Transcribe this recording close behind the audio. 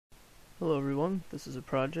Hello everyone, this is a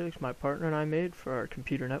project my partner and I made for our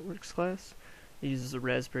computer networks class. It uses a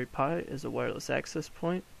Raspberry Pi as a wireless access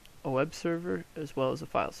point, a web server, as well as a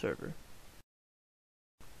file server.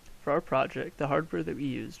 For our project, the hardware that we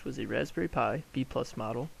used was a Raspberry Pi B+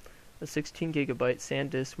 model, a 16GB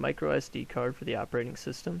SanDisk microSD card for the operating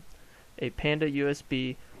system, a Panda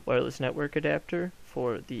USB wireless network adapter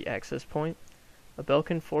for the access point, a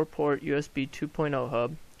Belkin 4-port USB 2.0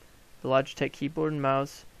 hub, the Logitech keyboard and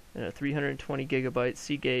mouse, and a 320GB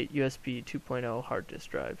Seagate USB 2.0 hard disk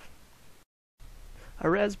drive.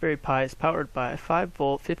 Our Raspberry Pi is powered by a 5V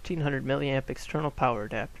 1500mA external power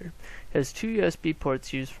adapter. It has two USB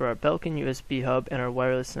ports used for our Belkin USB hub and our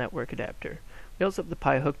wireless network adapter. We also have the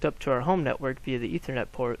Pi hooked up to our home network via the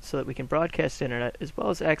Ethernet port so that we can broadcast internet as well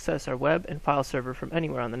as access our web and file server from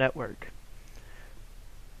anywhere on the network.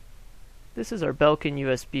 This is our Belkin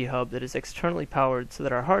USB hub that is externally powered so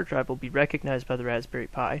that our hard drive will be recognized by the Raspberry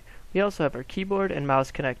Pi. We also have our keyboard and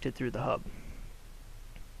mouse connected through the hub.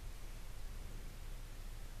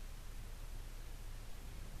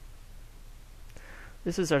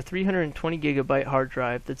 This is our 320GB hard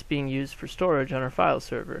drive that's being used for storage on our file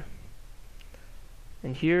server.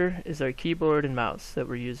 And here is our keyboard and mouse that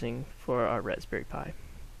we're using for our Raspberry Pi.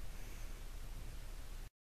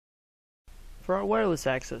 For our wireless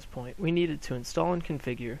access point, we needed to install and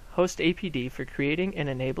configure host APD for creating and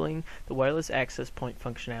enabling the wireless access point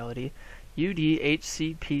functionality,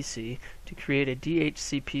 UDHCPC to create a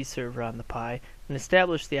DHCP server on the Pi, and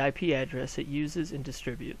establish the IP address it uses and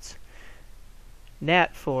distributes.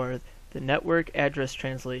 NAT for the network address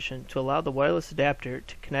translation to allow the wireless adapter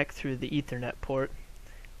to connect through the Ethernet port,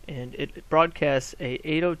 and it broadcasts a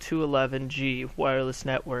 802.11g wireless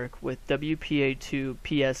network with WPA2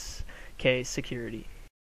 PSK security.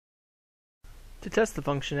 To test the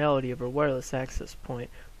functionality of our wireless access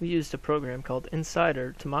point, we used a program called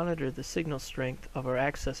Insider to monitor the signal strength of our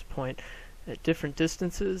access point at different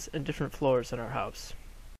distances and different floors in our house.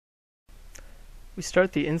 We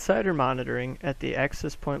start the Insider monitoring at the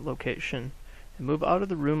access point location and move out of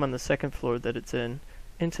the room on the second floor that it's in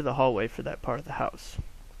into the hallway for that part of the house.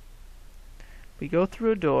 We go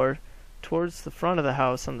through a door towards the front of the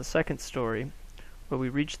house on the second story where we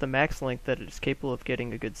reach the max length that it is capable of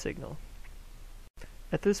getting a good signal.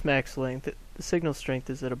 At this max length, the signal strength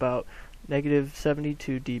is at about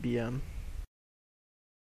 -72 dBm.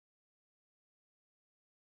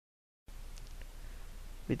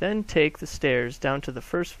 We then take the stairs down to the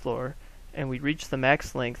first floor and we reach the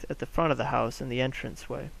max length at the front of the house in the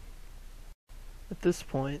entranceway. At this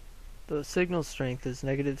point, the signal strength is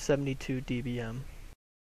 -72 dBm.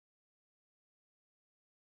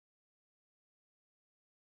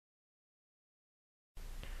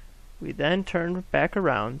 We then turn back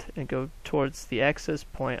around and go towards the access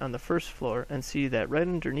point on the first floor and see that right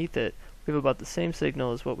underneath it we have about the same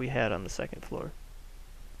signal as what we had on the second floor.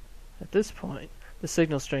 At this point, the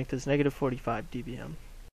signal strength is -45 dBm.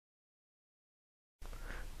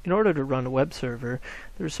 In order to run a web server,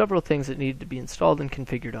 there are several things that needed to be installed and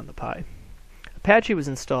configured on the Pi. Apache was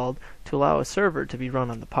installed to allow a server to be run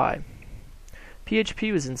on the Pi.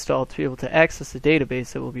 PHP was installed to be able to access the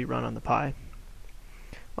database that will be run on the Pi.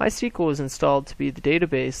 MySQL was installed to be the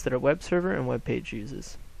database that our web server and web page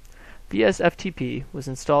uses. VSFTP was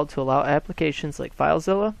installed to allow applications like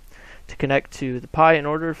FileZilla to connect to the Pi in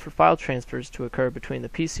order for file transfers to occur between the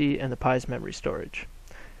PC and the Pi's memory storage.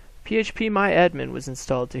 PHPMyAdmin was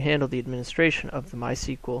installed to handle the administration of the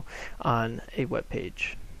MySQL on a web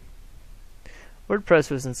page. Wordpress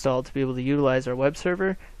was installed to be able to utilize our web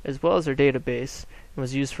server as well as our database and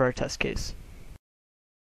was used for our test case.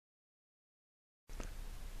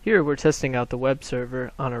 Here we're testing out the web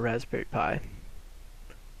server on our Raspberry Pi.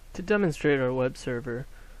 To demonstrate our web server,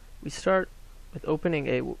 we start with opening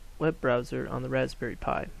a web browser on the Raspberry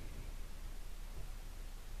Pi.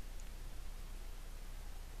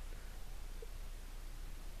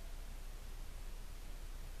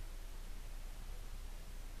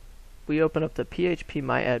 We open up the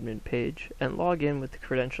PHPMyAdmin page and log in with the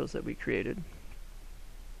credentials that we created.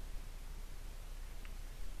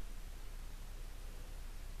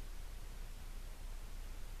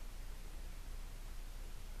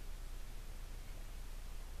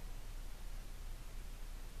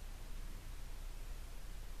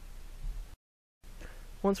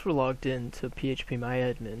 Once we're logged in to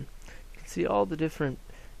PHPMyAdmin, you can see all the different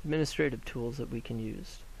administrative tools that we can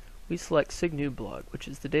use. We select SigNewBlog, which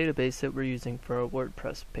is the database that we're using for our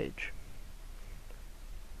WordPress page.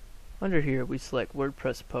 Under here, we select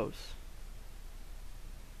WordPress Posts.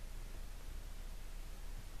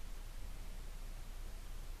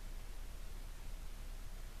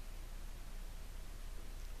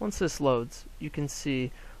 Once this loads, you can see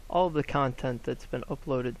all of the content that's been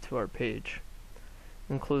uploaded to our page.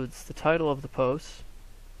 It includes the title of the post,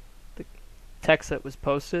 the text that was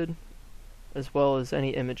posted, as well as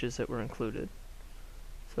any images that were included.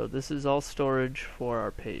 So this is all storage for our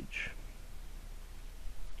page.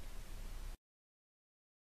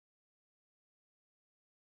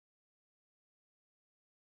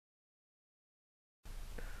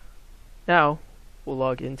 Now, we'll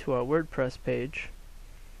log into our WordPress page.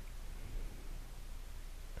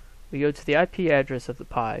 We go to the IP address of the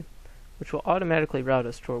Pi, which will automatically route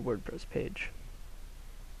us to our WordPress page.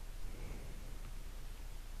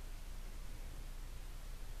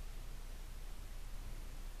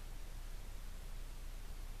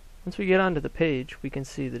 Once we get onto the page, we can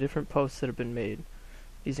see the different posts that have been made.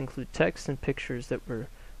 These include text and pictures that were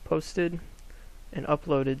posted and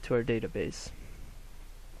uploaded to our database.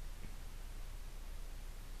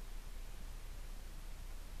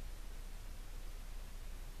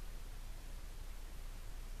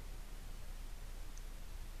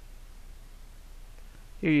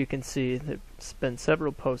 Here you can see there's been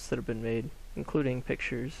several posts that have been made, including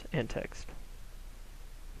pictures and text.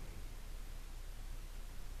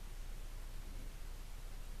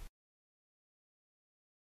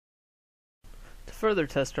 To further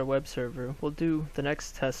test our web server, we'll do the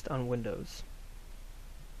next test on Windows.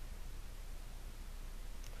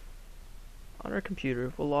 On our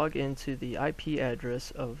computer, we'll log into the IP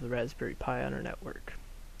address of the Raspberry Pi on our network.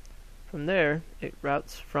 From there, it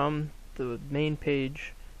routes from the main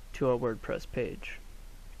page to our WordPress page.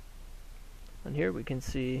 On here we can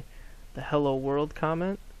see the Hello World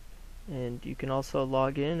comment, and you can also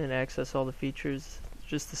log in and access all the features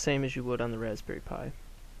just the same as you would on the Raspberry Pi.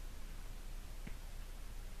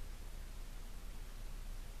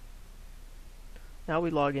 Now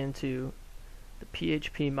we log into the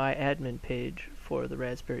phpMyAdmin page for the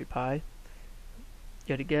Raspberry Pi.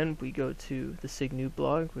 Yet again, we go to the SIG-NU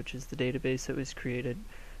blog, which is the database that was created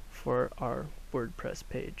for our WordPress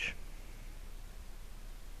page.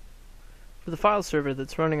 For the file server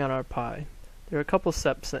that's running on our Pi, there are a couple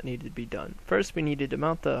steps that needed to be done. First, we needed to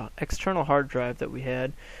mount the external hard drive that we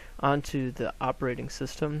had onto the operating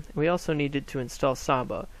system. We also needed to install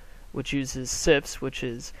Samba, which uses CIFS, which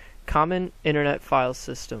is Common Internet File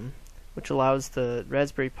System, which allows the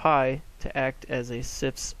Raspberry Pi to act as a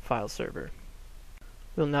CIFS file server.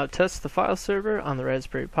 We'll now test the file server on the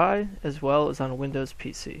Raspberry Pi as well as on a Windows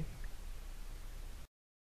PC.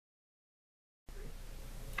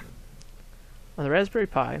 On the Raspberry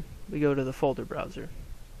Pi, we go to the folder browser.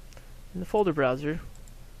 In the folder browser,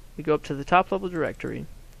 we go up to the top level directory,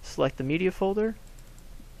 select the media folder,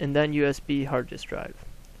 and then USB hard disk drive.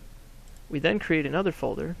 We then create another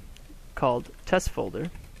folder called test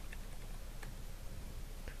folder.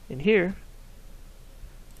 In here,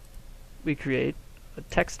 we create a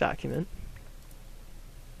text document.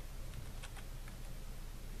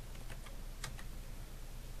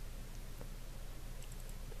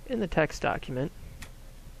 In the text document,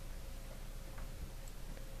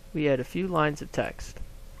 we add a few lines of text.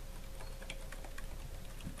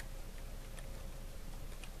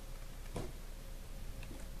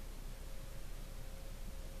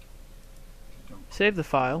 Save the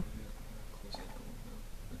file.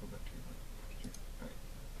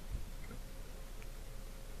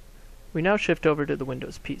 We now shift over to the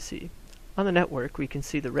Windows PC. On the network, we can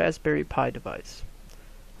see the Raspberry Pi device.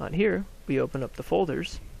 On here, we open up the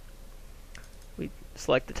folders. We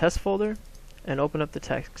select the test folder and open up the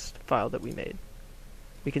text file that we made.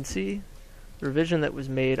 We can see the revision that was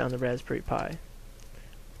made on the Raspberry Pi.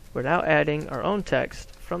 We're now adding our own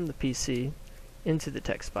text from the PC into the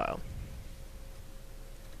text file.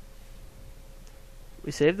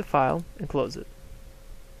 We save the file and close it.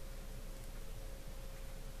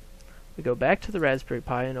 We go back to the Raspberry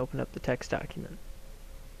Pi and open up the text document.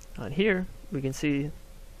 On here, we can see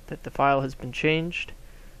that the file has been changed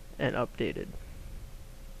and updated.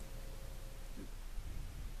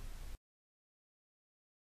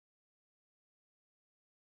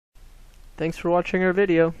 Thanks for watching our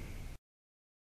video.